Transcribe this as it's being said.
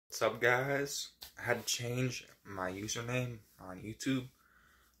What's up, guys? I had to change my username on YouTube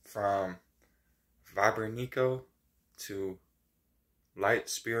from Vibrant Nico to Light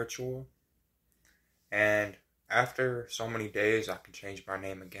Spiritual. And after so many days, I can change my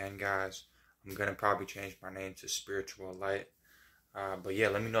name again, guys. I'm going to probably change my name to Spiritual Light. But yeah,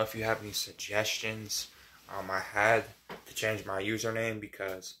 let me know if you have any suggestions. I had to change my username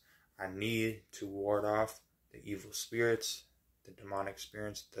because I need to ward off the evil spirits, the demonic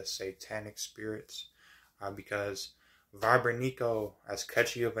spirits, the satanic spirits, because Vibrant Nico, as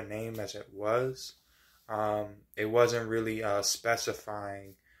catchy of a name as it wasn't really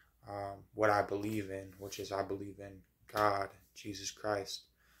specifying what I believe in, which is I believe in God, Jesus Christ,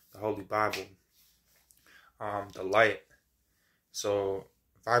 the Holy Bible, the light. So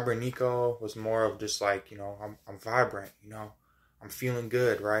Vibrant Nico was more of just like, I'm vibrant, I'm feeling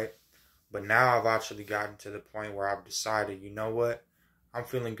good, right? But now I've actually gotten to the point where I've decided, you know what? I'm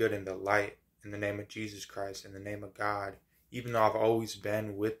feeling good in the light, in the name of Jesus Christ, in the name of God. Even though I've always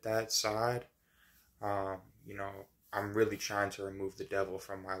been with that side, I'm really trying to remove the devil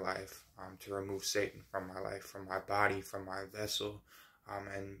from my life, to remove Satan from my life, from my body, from my vessel,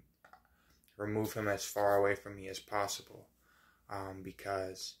 and remove him as far away from me as possible.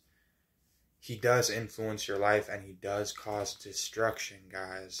 Because he does influence your life and he does cause destruction,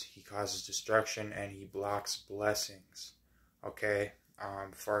 guys. He causes destruction and he blocks blessings. Okay?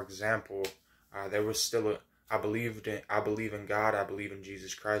 For example, there was still I believe in God, I believe in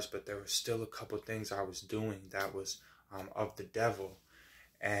Jesus Christ, but there was still a couple things I was doing that was of the devil.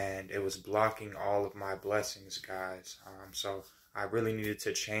 And it was blocking all of my blessings, guys. So I really needed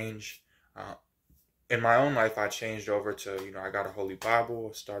to change. In my own life, I changed over to, I got a Holy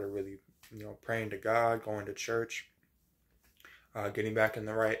Bible, started really, praying to God, going to church, getting back in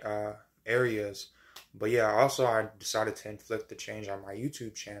the right areas. But yeah, also I decided to inflict the change on my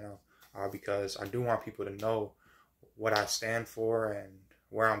YouTube channel because I do want people to know what I stand for and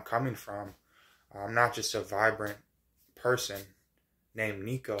where I'm coming from. I'm not just a vibrant person named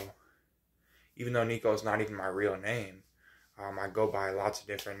Nico, even though Nico is not even my real name. I go by lots of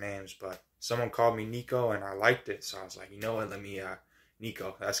different names, but someone called me Nico and I liked it. So I was like, you know what, let me,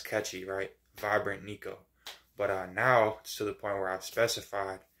 Nico, that's catchy, right? Vibrant Nico. But now it's to the point where I've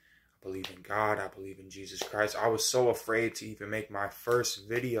specified, I believe in God, I believe in Jesus Christ. I was so afraid to even make my first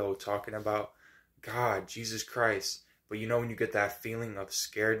video talking about God, Jesus Christ. But when you get that feeling of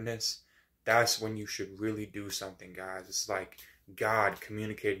scaredness, that's when you should really do something, guys. It's like God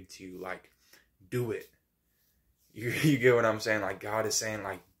communicating to you, like, do it. You get what I'm saying? Like, God is saying,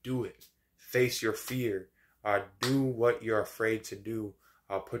 like, do it. Face your fear. Do what you're afraid to do.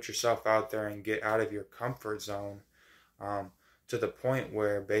 Put yourself out there and get out of your comfort zone. To the point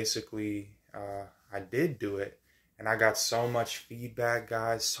where basically I did do it. And I got so much feedback,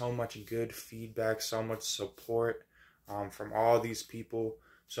 guys. So much good feedback. So much support from all these people.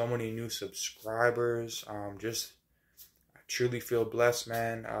 So many new subscribers. Just I truly feel blessed,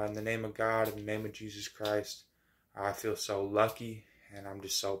 man. In the name of God, in the name of Jesus Christ. I feel so lucky and I'm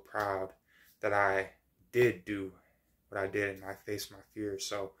just so proud that I did do what I did and I faced my fears.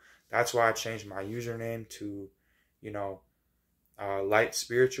 So that's why I changed my username to, Light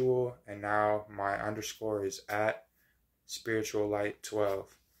Spiritual, and now my underscore is at Spiritual Light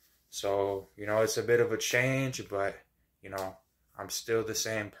 12. So, it's a bit of a change, but, I'm still the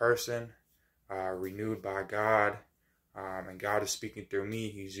same person, renewed by God, and God is speaking through me.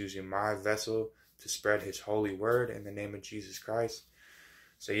 He's using my vessel to spread his holy word in the name of Jesus Christ.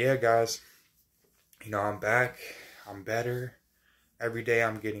 So yeah, guys, I'm back. I'm better. Every day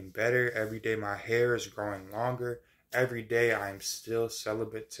I'm getting better. Every day my hair is growing longer. Every day I am still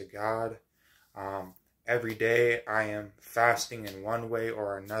celibate to God. Every day I am fasting in one way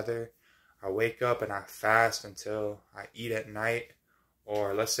or another. I wake up and I fast until I eat at night.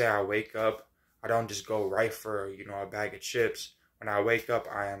 Or let's say I wake up, I don't just go right for, a bag of chips. When I wake up,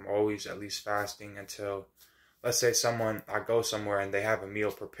 I am always at least fasting until, let's say I go somewhere and they have a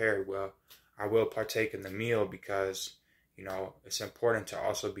meal prepared. Well, I will partake in the meal because, it's important to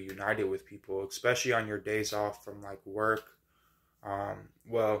also be united with people, especially on your days off from like work.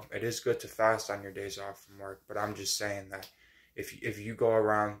 Well, it is good to fast on your days off from work, but I'm just saying that if you go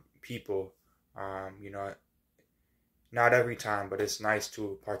around people, not every time, but it's nice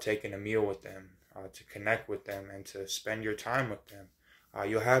to partake in a meal with them. To connect with them and to spend your time with them.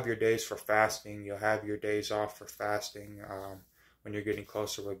 You'll have your days for fasting. You'll have your days off for fasting when you're getting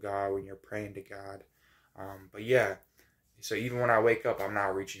closer with God, when you're praying to God. But yeah, so even when I wake up, I'm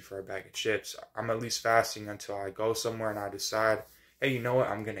not reaching for a bag of chips. I'm at least fasting until I go somewhere and I decide, hey, you know what,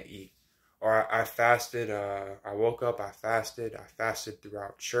 I'm going to eat. or I fasted. I woke up, I fasted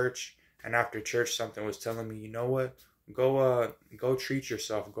throughout church, and after church, something was telling me, you know what? Go treat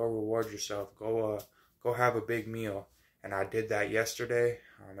yourself, go reward yourself, go have a big meal. And I did that yesterday,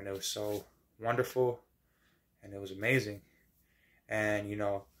 and it was so wonderful, and it was amazing. And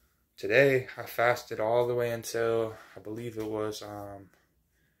today I fasted all the way until I believe it was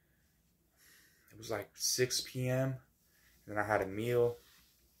like 6 p.m. And then I had a meal,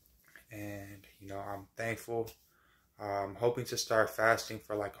 and I'm thankful. I'm hoping to start fasting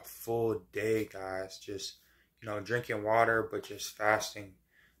for like a full day, guys. Just drinking water, but just fasting,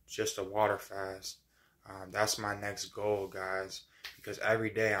 just a water fast. That's my next goal, guys, because every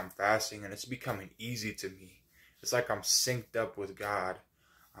day I'm fasting and it's becoming easy to me. It's like I'm synced up with God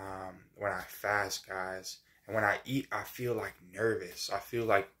when I fast, guys. And when I eat, I feel like nervous. I feel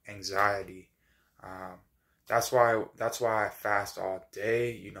like anxiety. Um, that's why I fast all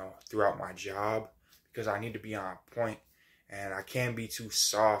day, throughout my job, because I need to be on point, and I can't be too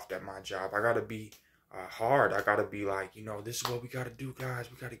soft at my job. I gotta be hard. I gotta be like, this is what we gotta do, guys.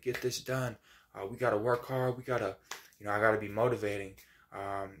 We gotta get this done. We gotta work hard. We gotta, I gotta be motivating.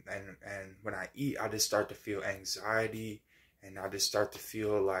 And when I eat, I just start to feel anxiety, and I just start to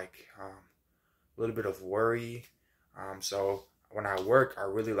feel like a little bit of worry. So when I work, I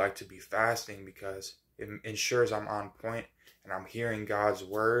really like to be fasting because it ensures I'm on point and I'm hearing God's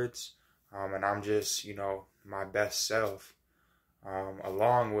words, and I'm just, my best self,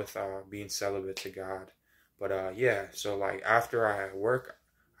 along with being celibate to God. But yeah, so like after I work,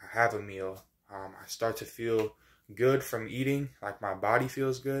 I have a meal. I start to feel good from eating, like my body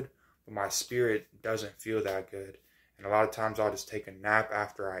feels good, but my spirit doesn't feel that good. And a lot of times I'll just take a nap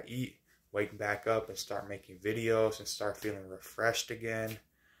after I eat, wake back up and start making videos and start feeling refreshed again.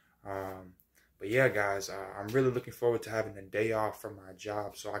 But yeah, guys, I'm really looking forward to having a day off from my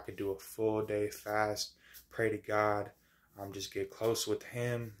job so I could do a full day fast, pray to God, just get close with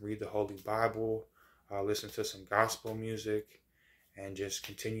Him, read the Holy Bible, listen to some gospel music, and just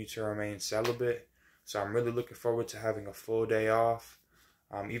continue to remain celibate. So I'm really looking forward to having a full day off.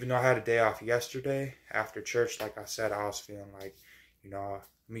 Even though I had a day off yesterday after church, like I said, I was feeling like, let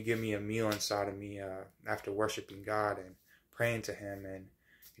me give me a meal inside of me after worshiping God and praying to Him and,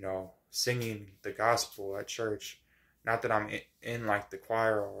 singing the gospel at church. Not that I'm in like the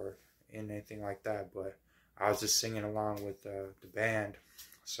choir or in anything like that, but I was just singing along with the band.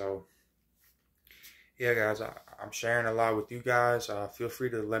 So yeah, guys, I'm sharing a lot with you guys. Feel free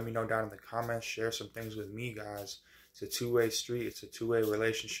to let me know down in the comments. Share some things with me, guys. It's a two-way street. It's a two-way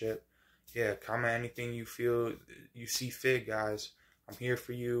relationship. Yeah, comment anything you feel you see fit, guys. I'm here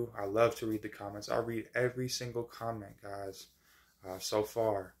for you. I love to read the comments. I read every single comment, guys, so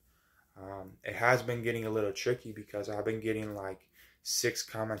far. It has been getting a little tricky because I've been getting like 6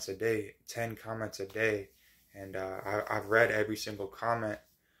 comments a day, 10 comments a day. And I've read every single comment.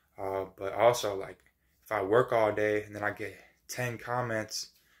 But also, like, if I work all day and then I get 10 comments,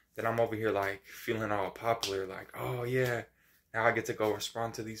 then I'm over here like feeling all popular, like, oh yeah, now I get to go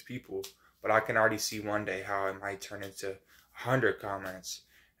respond to these people. But I can already see one day how it might turn into 100 comments,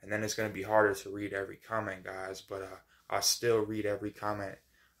 and then it's going to be harder to read every comment, guys. But I'll still read every comment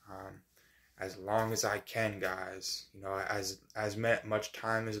as long as I can, guys. As much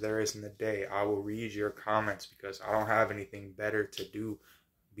time as there is in the day, I will read your comments because I don't have anything better to do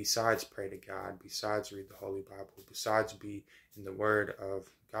besides pray to God, besides read the Holy Bible, besides be in the Word of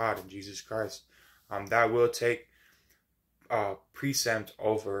God and Jesus Christ. That will take precept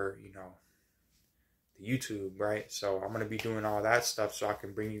over, the YouTube, right? So I'm going to be doing all that stuff so I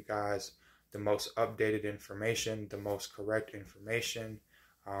can bring you guys the most updated information, the most correct information,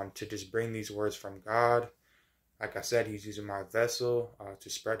 to just bring these words from God. Like I said, He's using my vessel to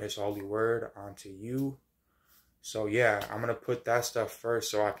spread His holy word onto you. So yeah, I'm going to put that stuff first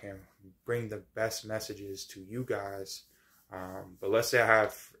so I can bring the best messages to you guys. But let's say I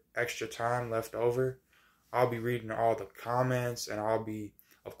have extra time left over, I'll be reading all the comments, and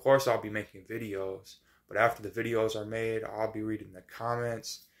of course I'll be making videos. But after the videos are made, I'll be reading the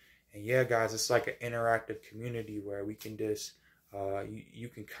comments. And yeah, guys, it's like an interactive community where we can just, you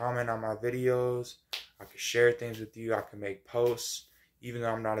can comment on my videos. I can share things with you. I can make posts. Even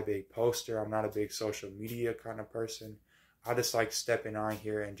though I'm not a big poster, I'm not a big social media kind of person, I just like stepping on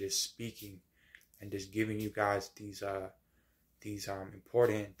here and just speaking and just giving you guys these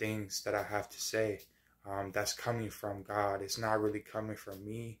important things that I have to say. That's coming from God. It's not really coming from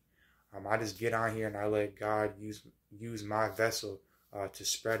me. I just get on here and I let God use my vessel to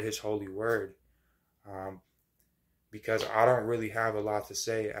spread His holy word. Because I don't really have a lot to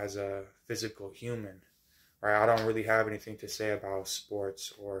say as a physical human. Right? I don't really have anything to say about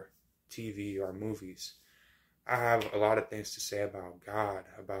sports or TV or movies. I have a lot of things to say about God,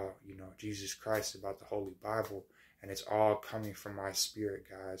 about, Jesus Christ, about the Holy Bible. And it's all coming from my spirit,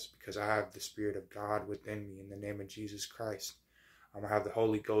 guys, because I have the Spirit of God within me in the name of Jesus Christ. I have the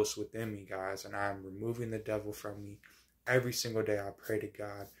Holy Ghost within me, guys, and I'm removing the devil from me every single day. I pray to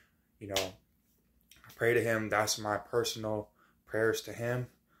God, I pray to him. That's my personal prayers to him.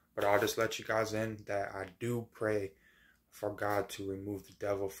 But I'll just let you guys in that I do pray for God to remove the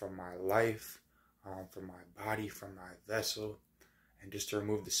devil from my life, from my body, from my vessel, and just to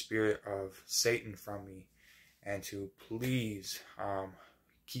remove the spirit of Satan from me. And to please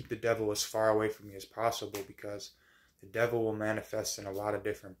keep the devil as far away from me as possible, because the devil will manifest in a lot of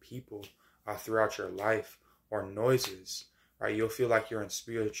different people throughout your life, or noises, right? You'll feel like you're in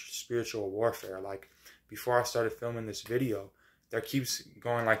spiritual warfare. Like before I started filming this video, there keeps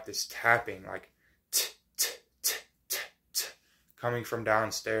going like this tapping, like coming from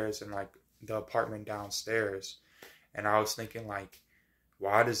downstairs and like the apartment downstairs. And I was thinking, like,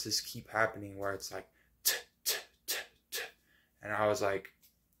 why does this keep happening where it's like and I was like,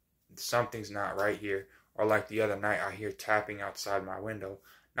 something's not right here. Or like the other night, I hear tapping outside my window.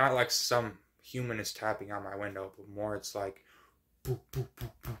 Not like some human is tapping on my window, but more it's like boop, boop, boop,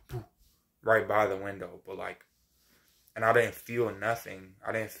 boop, boop, right by the window. But like, and I didn't feel nothing.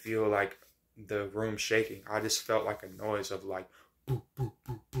 I didn't feel like the room shaking. I just felt like a noise of like boop, boop,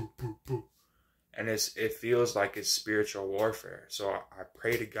 boop, boop, boop, boop. And it feels like it's spiritual warfare. So I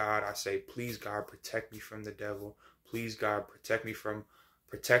pray to God. I say, please, God, protect me from the devil. Please, God, protect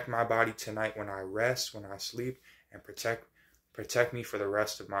my body tonight when I rest, when I sleep, and protect me for the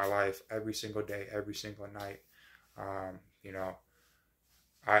rest of my life, every single day, every single night. I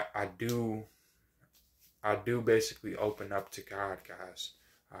do basically open up to God, guys,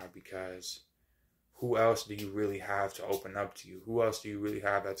 because who else do you really have to open up to you? Who else do you really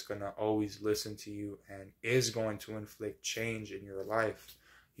have that's going to always listen to you and is going to inflict change in your life?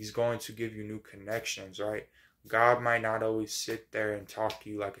 He's going to give you new connections, right? God might not always sit there and talk to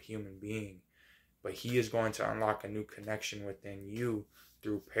you like a human being, but he is going to unlock a new connection within you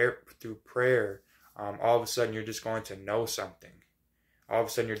through prayer. All of a sudden, you're just going to know something. All of a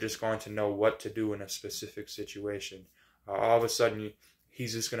sudden, you're just going to know what to do in a specific situation. All of a sudden,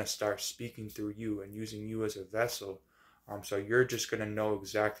 he's just going to start speaking through you and using you as a vessel. So you're just going to know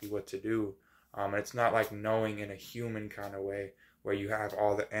exactly what to do. And it's not like knowing in a human kind of way where you have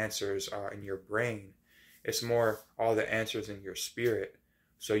all the answers in your brain. It's more all the answers in your spirit.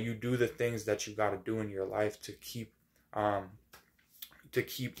 So you do the things that you got to do in your life to keep kind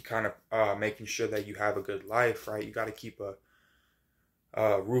of making sure that you have a good life, right? You got to keep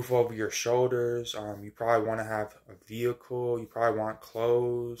a roof over your shoulders. You probably want to have a vehicle. You probably want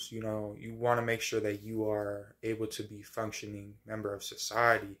clothes. You want to make sure that you are able to be a functioning member of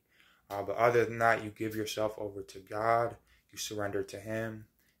society. But other than that, you give yourself over to God. You surrender to him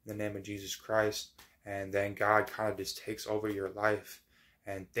in the name of Jesus Christ. And then God kind of just takes over your life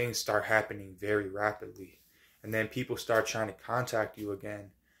and things start happening very rapidly. And then people start trying to contact you again.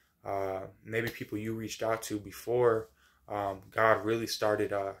 Maybe people you reached out to before God really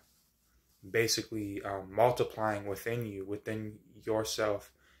started basically multiplying within you, within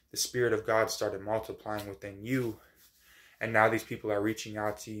yourself. The Spirit of God started multiplying within you. And now these people are reaching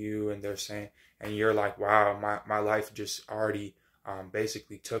out to you and they're saying, and you're like, wow, my life just already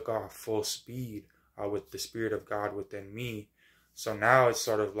basically took off full speed with the Spirit of God within me. So now it's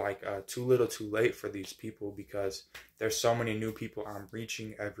sort of like too little too late for these people, because there's so many new people I'm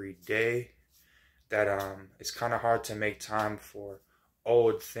reaching every day that it's kind of hard to make time for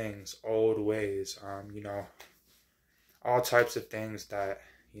old things, old ways, all types of things that,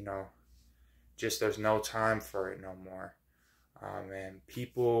 just there's no time for it no more. And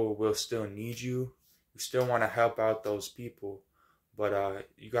people will still need you. You still want to help out those people. But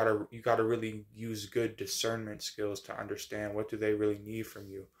you gotta really use good discernment skills to understand what do they really need from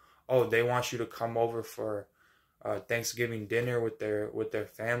you. Oh, they want you to come over for Thanksgiving dinner with their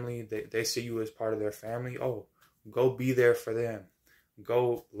family. They see you as part of their family. Oh, go be there for them.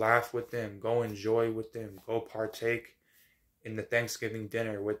 Go laugh with them. Go enjoy with them. Go partake in the Thanksgiving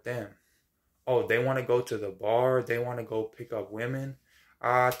dinner with them. Oh, they want to go to the bar. They want to go pick up women.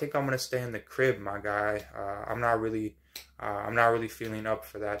 I think I'm gonna stay in the crib, my guy. I'm not really feeling up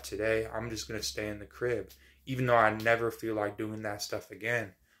for that today. I'm just gonna stay in the crib, even though I never feel like doing that stuff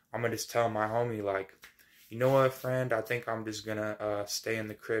again. I'm gonna just tell my homie, like, you know what, friend? I think I'm just gonna stay in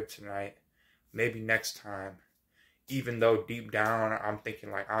the crib tonight. Maybe next time. Even though deep down I'm thinking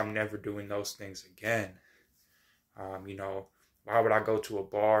like I'm never doing those things again. Why would I go to a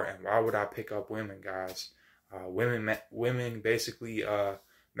bar and why would I pick up women, guys? Women basically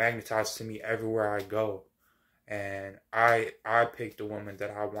magnetized to me everywhere I go. And I picked the woman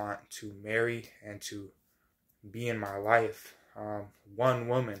that I want to marry and to be in my life. One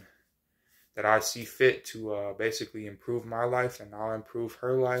woman that I see fit to basically improve my life, and I'll improve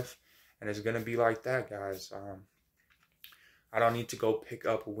her life. And it's going to be like that, guys. I don't need to go pick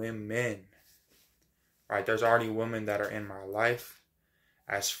up women, right? There's already women that are in my life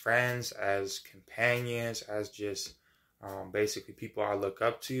as friends, as companions, as just basically people I look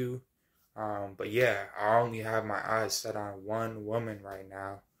up to. But yeah, I only have my eyes set on one woman right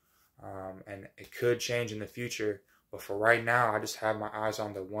now. And it could change in the future. But for right now, I just have my eyes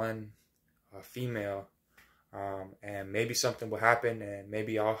on the one female. And maybe something will happen, and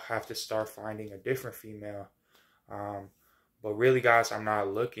maybe I'll have to start finding a different female. But really, guys, I'm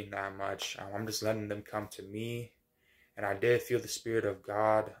not looking that much. I'm just letting them come to me. And I did feel the Spirit of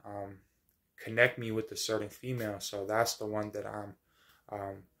God connect me with a certain female. So that's the one that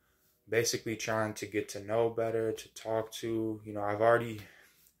I'm basically trying to get to know better, to talk to. You know,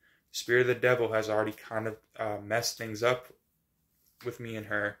 Spirit of the devil has already kind of messed things up with me and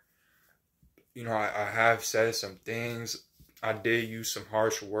her. You know, I have said some things. I did use some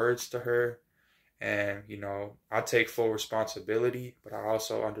harsh words to her. And, you know, I take full responsibility, but I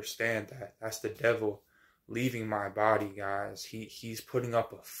also understand that that's the devil leaving my body, guys. He's putting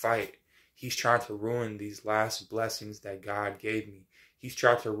up a fight. He's trying to ruin these last blessings that God gave me. He's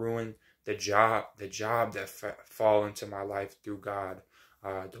trying to ruin the job that fall into my life through God,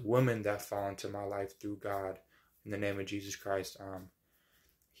 the women that fall into my life through God, in the name of Jesus Christ.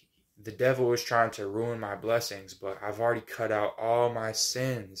 The devil is trying to ruin my blessings, but I've already cut out all my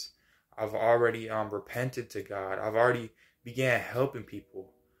sins. I've already repented to God. I've already began helping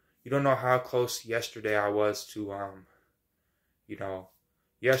people. You don't know how close yesterday I was to, you know,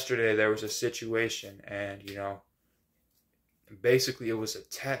 yesterday there was a situation, and, you know, basically it was a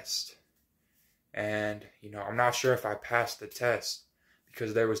test. And, you know, I'm not sure if I passed the test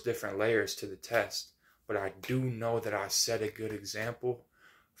because there was different layers to the test. But I do know that I set a good example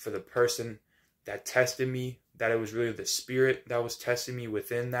for the person that tested me, that it was really the Spirit that was testing me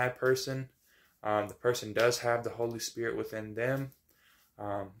within that person. The person does have the Holy Spirit within them.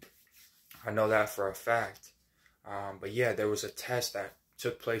 I know that for a fact. But yeah, there was a test that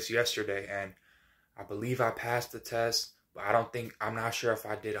took place yesterday, and I believe I passed the test, but I'm not sure if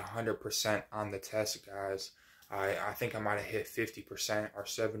I did 100% on the test, guys. I think I might have hit 50% or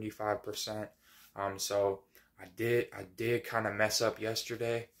 75%. So I did kind of mess up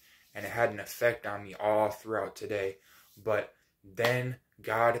yesterday, and it had an effect on me all throughout today. But then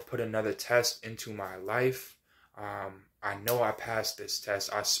God put another test into my life. I know I passed this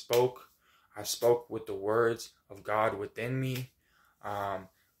test. I spoke with the words of God within me. I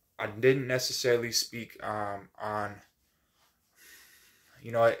didn't necessarily speak on,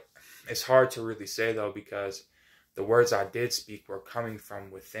 you know, it's hard to really say though, because the words I did speak were coming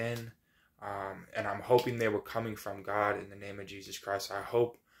from within. And I'm hoping they were coming from God in the name of Jesus Christ. I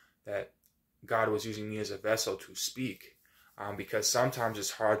hope that God was using me as a vessel to speak, because sometimes it's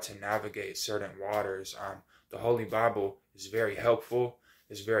hard to navigate certain waters. The Holy Bible is very helpful,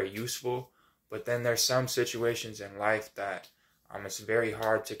 it's very useful, but then there's some situations in life that it's very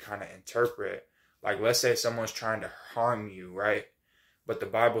hard to kind of interpret. Like, let's say someone's trying to harm you, right? But the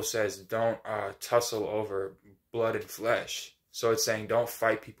Bible says don't tussle over blood and flesh. So it's saying don't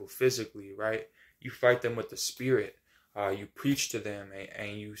fight people physically, right? You fight them with the Spirit. You preach to them,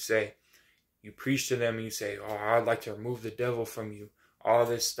 and you preach to them and you say, oh, I'd like to remove the devil from you. All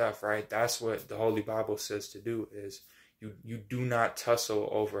this stuff, right? That's what the Holy Bible says to do, is you do not tussle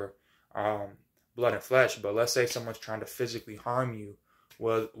over blood and flesh. But let's say someone's trying to physically harm you.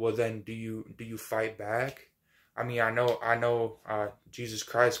 Well, then do you fight back? I mean, I know Jesus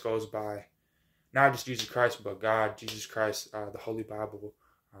Christ goes by, not just Jesus Christ, but God, Jesus Christ, the Holy Bible,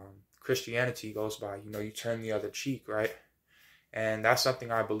 Christianity goes by, you know, you turn the other cheek, right? And that's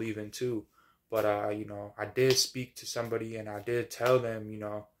something I believe in too. But, you know, I did speak to somebody, and I did tell them, you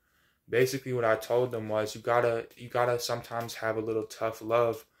know, basically what I told them was you gotta sometimes have a little tough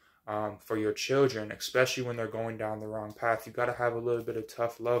love for your children, especially when they're going down the wrong path. You gotta have a little bit of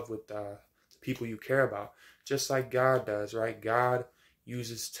tough love with the people you care about, just like God does, right? God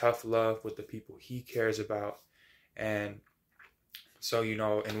uses tough love with the people he cares about. And so, you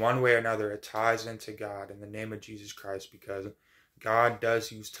know, in one way or another, it ties into God in the name of Jesus Christ, because God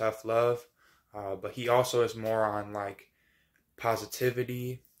does use tough love, but he also is more on like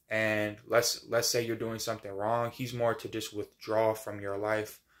positivity. And let's say you're doing something wrong, he's more to just withdraw from your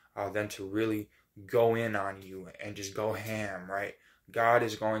life than to really go in on you and just go ham, right? God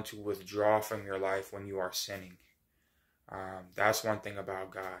is going to withdraw from your life when you are sinning. That's one thing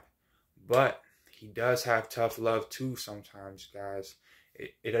about God. But he does have tough love too sometimes, guys.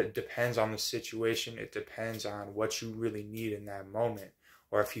 It depends on the situation. It depends on what you really need in that moment.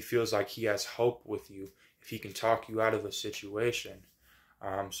 Or if he feels like he has hope with you, if he can talk you out of a situation.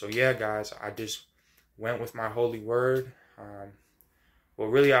 So yeah, guys, I just went with my holy word. Well,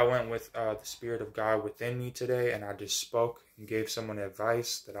 really, I went with the Spirit of God within me today, and I just spoke and gave someone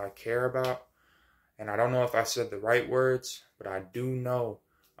advice that I care about. And I don't know if I said the right words, but I do know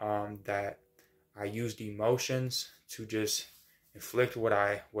that I used emotions to just inflict what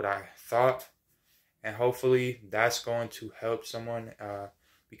I thought, and hopefully that's going to help someone.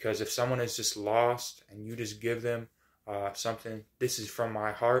 Because if someone is just lost and you just give them something, this is from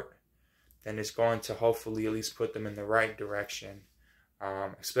my heart, then it's going to hopefully at least put them in the right direction.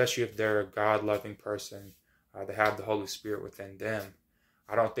 Especially if they're a God-loving person, they have the Holy Spirit within them.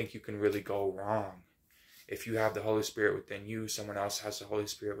 I don't think you can really go wrong. If you have the Holy Spirit within you, someone else has the Holy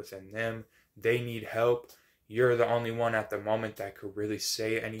Spirit within them, they need help. You're the only one at the moment that could really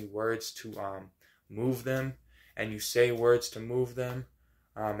say any words to move them, and you say words to move them,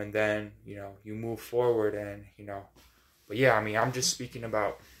 and then, you move forward, and, but yeah, I mean, I'm just speaking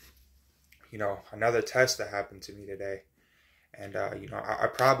about, another test that happened to me today. And, I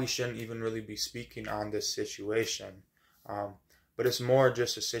probably shouldn't even really be speaking on this situation. But it's more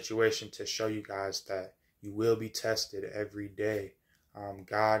just a situation to show you guys that you will be tested every day.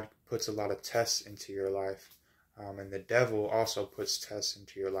 God puts a lot of tests into your life. And the devil also puts tests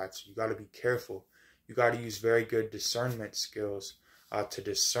into your life. So you got to be careful. You got to use very good discernment skills to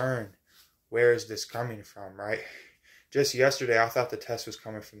discern where is this coming from, right? Just yesterday, I thought the test was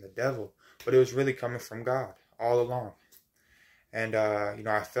coming from the devil, but it was really coming from God all along. And,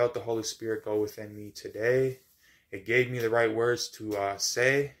 I felt the Holy Spirit go within me today. It gave me the right words to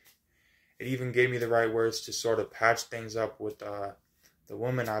say. It even gave me the right words to sort of patch things up with the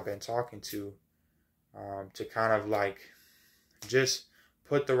woman I've been talking to kind of like just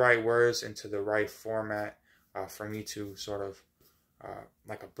put the right words into the right format for me to sort of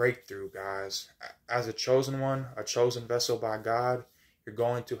like a breakthrough, guys. As a chosen one, a chosen vessel by God, you're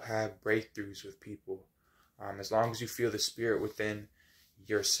going to have breakthroughs with people. As long as you feel the Spirit within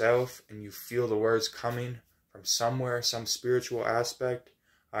yourself and you feel the words coming from somewhere, some spiritual aspect,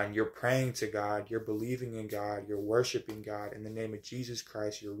 and you're praying to God, you're believing in God, you're worshiping God in the name of Jesus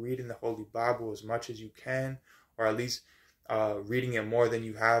Christ, you're reading the Holy Bible as much as you can, or at least reading it more than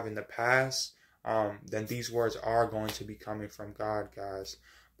you have in the past, then these words are going to be coming from God, guys.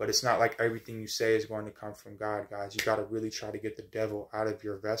 But it's not like everything you say is going to come from God, guys. You got to really try to get the devil out of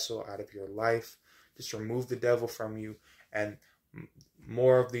your vessel, out of your life. Just remove the devil from you, and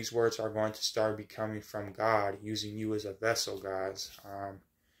more of these words are going to start becoming from God, using you as a vessel, guys.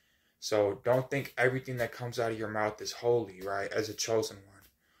 So don't think everything that comes out of your mouth is holy, right, as a chosen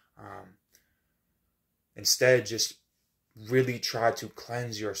one. Instead, just really try to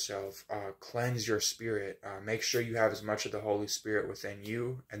cleanse yourself, cleanse your spirit. Make sure you have as much of the Holy Spirit within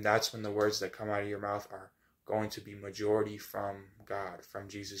you, and that's when the words that come out of your mouth are going to be majority from God, from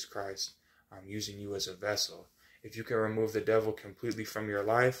Jesus Christ. Using you as a vessel. If you can remove the devil completely from your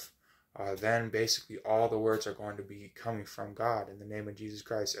life, then basically all the words are going to be coming from God in the name of Jesus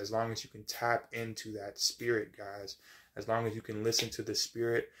Christ. As long as you can tap into that Spirit, guys, as long as you can listen to the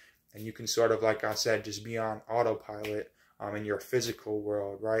Spirit, and you can sort of, like I said, just be on autopilot in your physical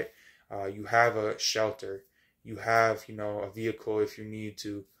world, right? You have a shelter, you have, a vehicle if you need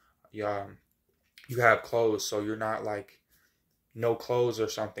to, you have clothes, so you're not like no clothes or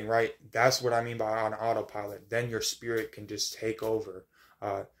something, right? That's what I mean by on autopilot. Then your spirit can just take over.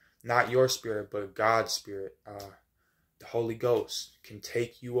 Not your spirit, but God's Spirit. The Holy Ghost can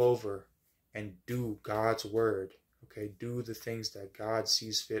take you over and do God's word. Okay, do the things that God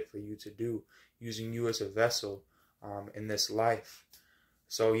sees fit for you to do, using you as a vessel in this life.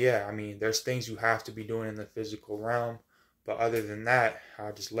 So yeah, I mean, there's things you have to be doing in the physical realm, but other than that,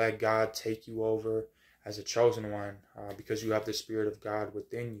 just let God take you over as a chosen one, because you have the Spirit of God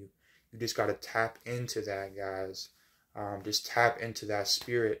within you. You just got to tap into that, guys. Just tap into that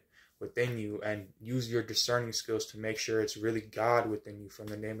Spirit within you and use your discerning skills to make sure it's really God within you from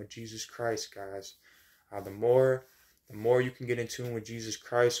the name of Jesus Christ, guys. The more you can get in tune with Jesus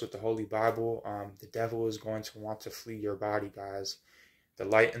Christ, with the Holy Bible, the devil is going to want to flee your body, guys. The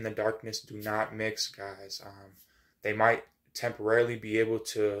light and the darkness do not mix, guys. They might temporarily be able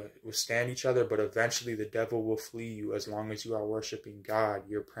to withstand each other, but eventually the devil will flee you as long as you are worshiping God.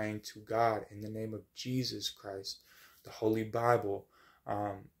 You're praying to God in the name of Jesus Christ, the Holy Bible.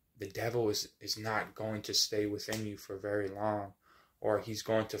 The devil is not going to stay within you for very long, or he's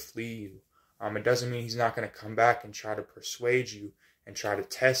going to flee you. It doesn't mean he's not going to come back and try to persuade you and try to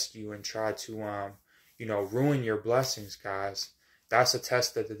test you and try to, ruin your blessings, guys. That's a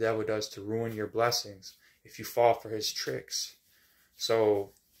test that the devil does to ruin your blessings if you fall for his tricks.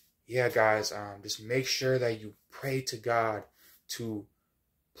 So, yeah, guys, just make sure that you pray to God to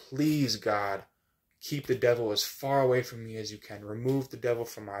please God, keep the devil as far away from me as you can. Remove the devil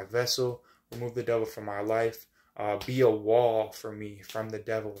from my vessel. Remove the devil from my life. Be a wall for me from the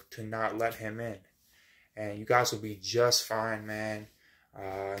devil to not let him in. And you guys will be just fine, man.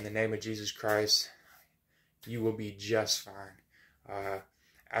 In the name of Jesus Christ, you will be just fine.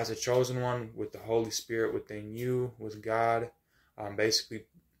 As a chosen one with the Holy Spirit within you, with God, basically,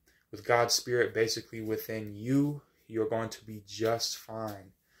 with God's Spirit basically within you, you're going to be just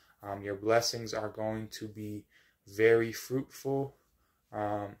fine. Your blessings are going to be very fruitful.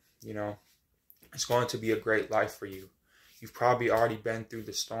 It's going to be a great life for you. You've probably already been through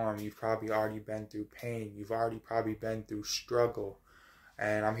the storm. You've probably already been through pain. You've already probably been through struggle.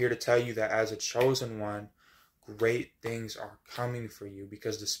 And I'm here to tell you that as a chosen one, great things are coming for you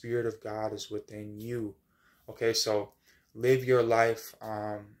because the Spirit of God is within you. Okay, so live your life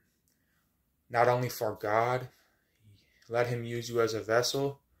not only for God, let him use you as a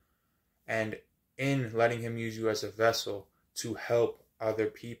vessel, and in letting him use you as a vessel to help other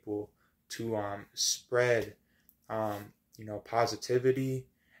people, to spread positivity,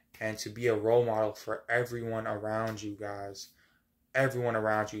 and to be a role model for everyone around you, guys. Everyone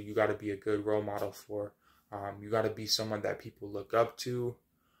around you, you got to be a good role model for. You got to be someone that people look up to,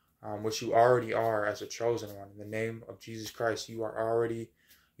 which you already are as a chosen one. In the name of Jesus Christ, you are already,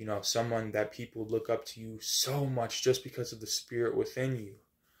 someone that people look up to you so much just because of the Spirit within you.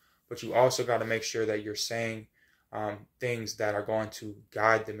 But you also got to make sure that you're saying things that are going to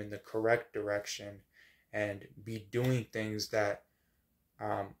guide them in the correct direction and be doing things that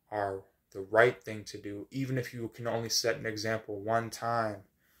are the right thing to do. Even if you can only set an example one time,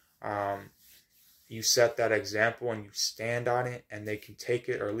 you set that example and you stand on it, and they can take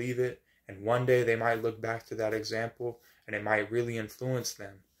it or leave it. And one day they might look back to that example and it might really influence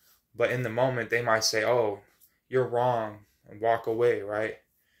them. But in the moment they might say, oh, you're wrong, and walk away, right?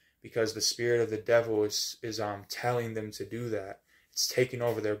 Because the spirit of the devil is telling them to do that. It's taking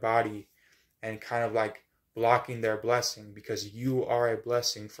over their body and kind of like blocking their blessing, because you are a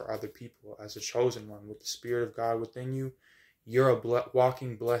blessing for other people as a chosen one with the Spirit of God within you. You're a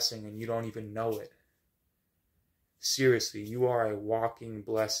walking blessing and you don't even know it. Seriously, you are a walking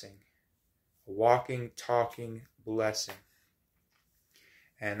blessing. A walking, talking blessing.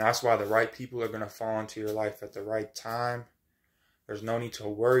 And that's why the right people are going to fall into your life at the right time. There's no need to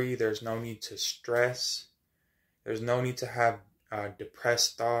worry. There's no need to stress. There's no need to have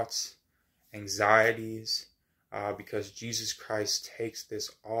depressed thoughts, anxieties, because Jesus Christ takes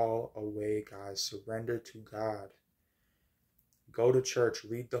this all away, guys. Surrender to God. Go to church.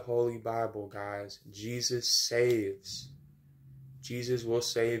 Read the Holy Bible, guys. Jesus saves. Jesus will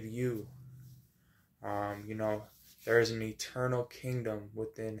save you. There is an eternal kingdom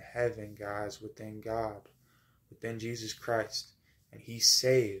within heaven, guys, within God, within Jesus Christ. And he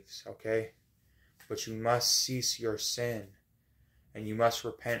saves, okay? But you must cease your sin. And you must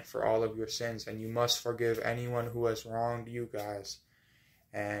repent for all of your sins. And you must forgive anyone who has wronged you, guys.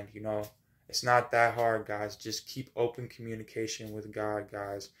 And, it's not that hard, guys. Just keep open communication with God,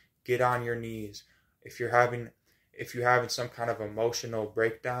 guys. Get on your knees. If you're having some kind of emotional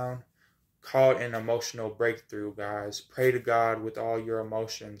breakdown, call it an emotional breakthrough, guys. Pray to God with all your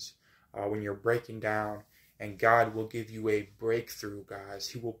emotions when you're breaking down. And God will give you a breakthrough, guys.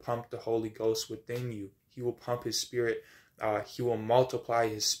 He will pump the Holy Ghost within you. He will pump his Spirit. He will multiply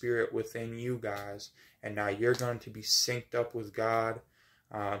his Spirit within you, guys. And now you're going to be synced up with God.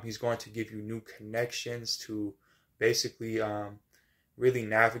 He's going to give you new connections to basically really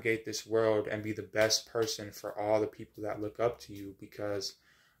navigate this world and be the best person for all the people that look up to you. Because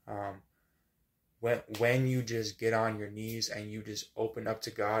when you just get on your knees and you just open up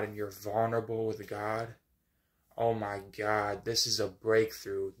to God and you're vulnerable with God, oh my God, this is a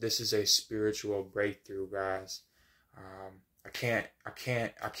breakthrough. This is a spiritual breakthrough, guys. I can't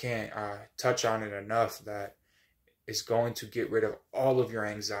touch on it enough that it's going to get rid of all of your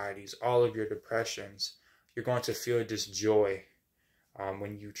anxieties, all of your depressions. You're going to feel this joy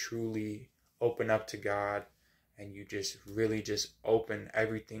when you truly open up to God and you just really just open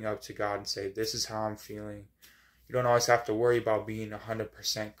everything up to God and say, this is how I'm feeling. You don't always have to worry about being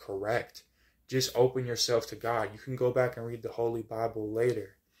 100% correct. Just open yourself to God. You can go back and read the Holy Bible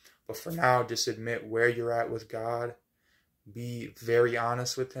later. But for now, just admit where you're at with God. Be very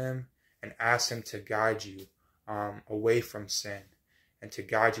honest with him and ask him to guide you away from sin and to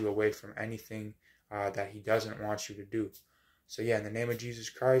guide you away from anything that he doesn't want you to do. So yeah, in the name of Jesus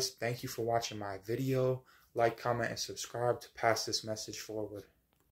Christ, thank you for watching my video. Like, comment, and subscribe to pass this message forward.